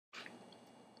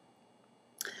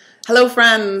Hello,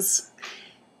 friends.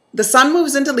 The sun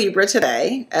moves into Libra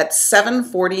today at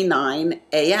 7:49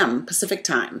 a.m. Pacific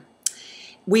time.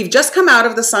 We've just come out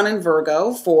of the sun in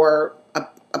Virgo for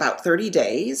about 30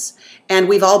 days, and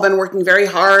we've all been working very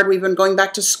hard. We've been going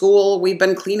back to school. We've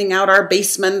been cleaning out our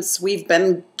basements. We've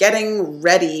been getting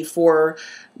ready for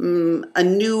a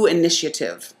new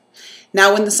initiative.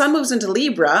 Now, when the sun moves into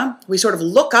Libra, we sort of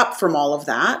look up from all of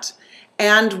that,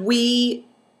 and we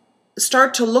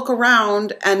start to look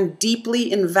around and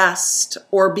deeply invest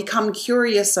or become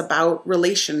curious about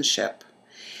relationship.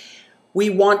 We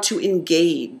want to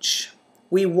engage.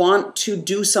 We want to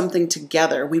do something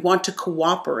together. We want to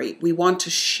cooperate. We want to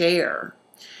share.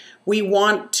 We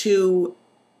want to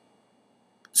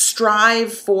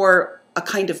strive for a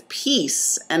kind of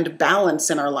peace and balance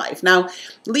in our life. Now,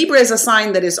 Libra is a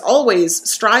sign that is always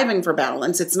striving for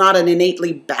balance. It's not an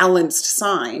innately balanced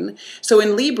sign. So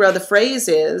in Libra, the phrase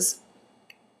is,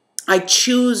 I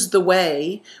choose the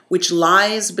way which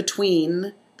lies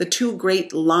between the two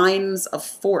great lines of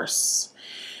force.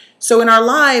 So in our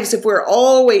lives, if we're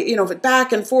always,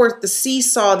 back and forth, the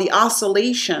seesaw, the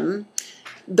oscillation,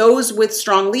 those with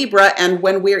strong Libra, and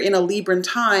when we're in a Libran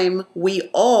time, we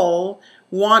all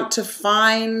want to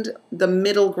find the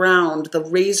middle ground, the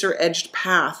razor-edged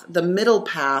path, the middle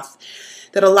path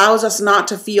that allows us not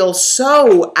to feel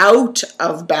so out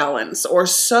of balance or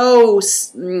so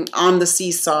on the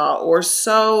seesaw or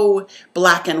so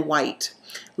black and white.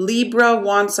 Libra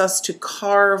wants us to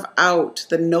carve out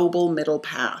the noble middle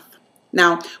path.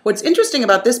 Now, what's interesting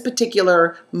about this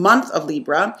particular month of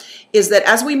Libra is that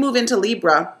as we move into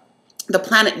Libra, the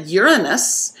planet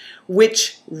Uranus,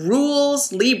 which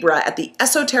rules Libra at the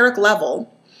esoteric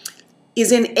level,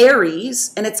 is in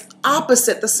Aries, and it's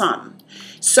opposite the sun.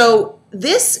 So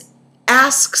this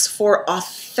asks for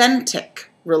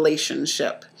authentic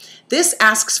relationship. This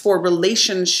asks for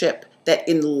relationship that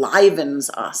enlivens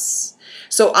us.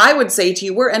 So I would say to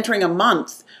you, we're entering a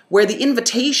month where the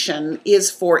invitation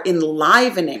is for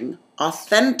enlivening,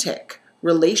 authentic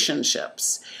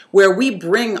relationships, where we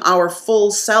bring our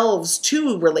full selves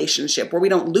to relationship, where we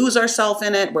don't lose ourselves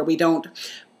in it, where we don't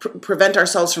prevent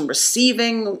ourselves from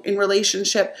receiving in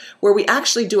relationship, where we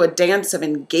actually do a dance of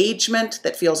engagement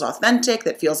that feels authentic,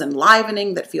 that feels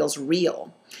enlivening, that feels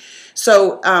real.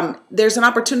 So there's an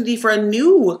opportunity for a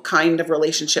new kind of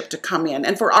relationship to come in,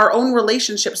 and for our own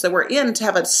relationships that we're in to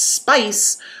have a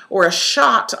spice or a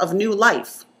shot of new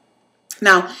life.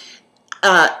 Now,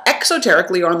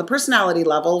 exoterically or on the personality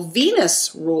level,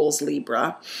 Venus rules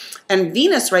Libra, and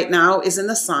Venus right now is in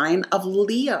the sign of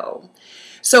Leo.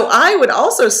 So I would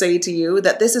also say to you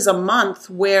that this is a month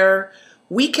where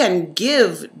we can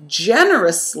give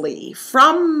generously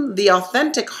from the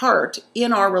authentic heart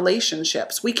in our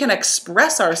relationships. We can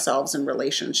express ourselves in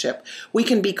relationship. We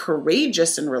can be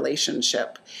courageous in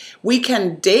relationship. We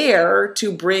can dare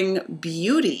to bring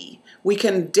beauty. We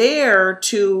can dare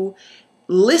to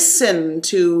listen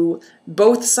to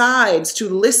both sides, to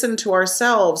listen to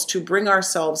ourselves, to bring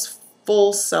ourselves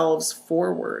full selves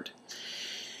forward.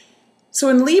 So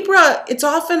in Libra, it's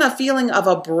often a feeling of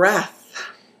a breath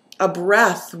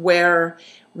where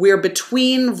we're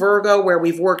between Virgo, where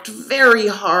we've worked very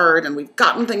hard and we've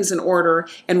gotten things in order,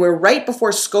 and we're right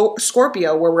before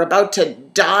Scorpio, where we're about to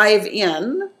dive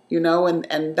in,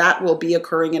 and that will be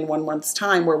occurring in 1 month's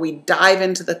time, where we dive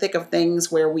into the thick of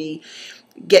things, where we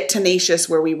get tenacious,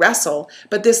 where we wrestle.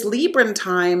 But this Libran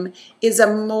time is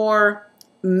a more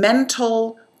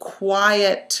mental,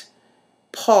 quiet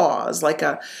pause, like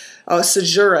a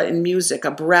caesura in music,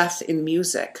 a breath in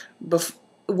music,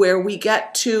 where we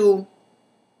get to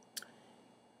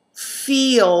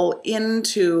feel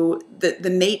into the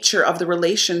nature of the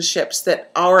relationships that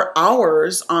are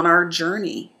ours on our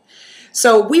journey.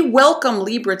 So we welcome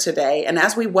Libra today, and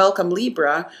as we welcome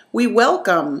Libra, we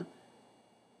welcome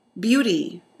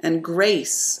beauty and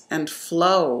grace and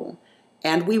flow.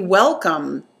 And we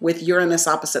welcome, with Uranus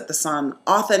opposite the sun,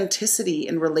 authenticity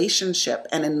in relationship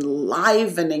and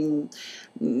enlivening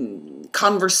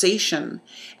conversation.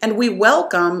 And we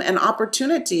welcome an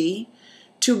opportunity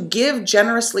to give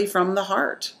generously from the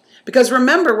heart. Because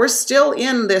remember, we're still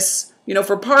in this,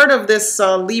 for part of this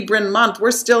Libran month,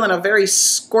 we're still in a very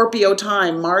Scorpio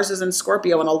time. Mars is in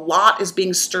Scorpio, and a lot is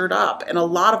being stirred up, and a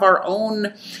lot of our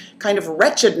own kind of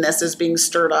wretchedness is being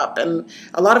stirred up, and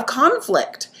a lot of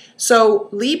conflict. So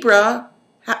Libra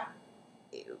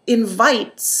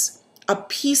invites a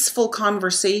peaceful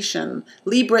conversation.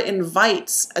 Libra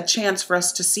invites a chance for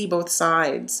us to see both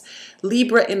sides.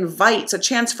 Libra invites a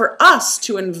chance for us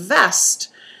to invest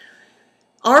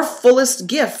our fullest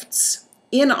gifts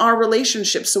in our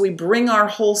relationships, so we bring our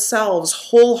whole selves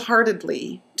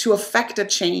wholeheartedly to affect a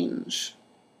change.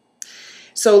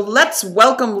 So let's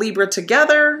welcome Libra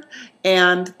together.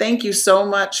 And thank you so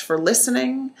much for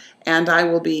listening. And I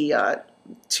will be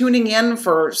tuning in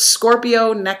for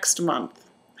Scorpio next month.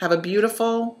 Have a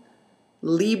beautiful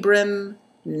Libran,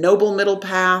 noble middle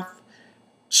path,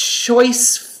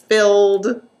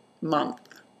 choice-filled month.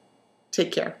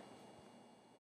 Take care.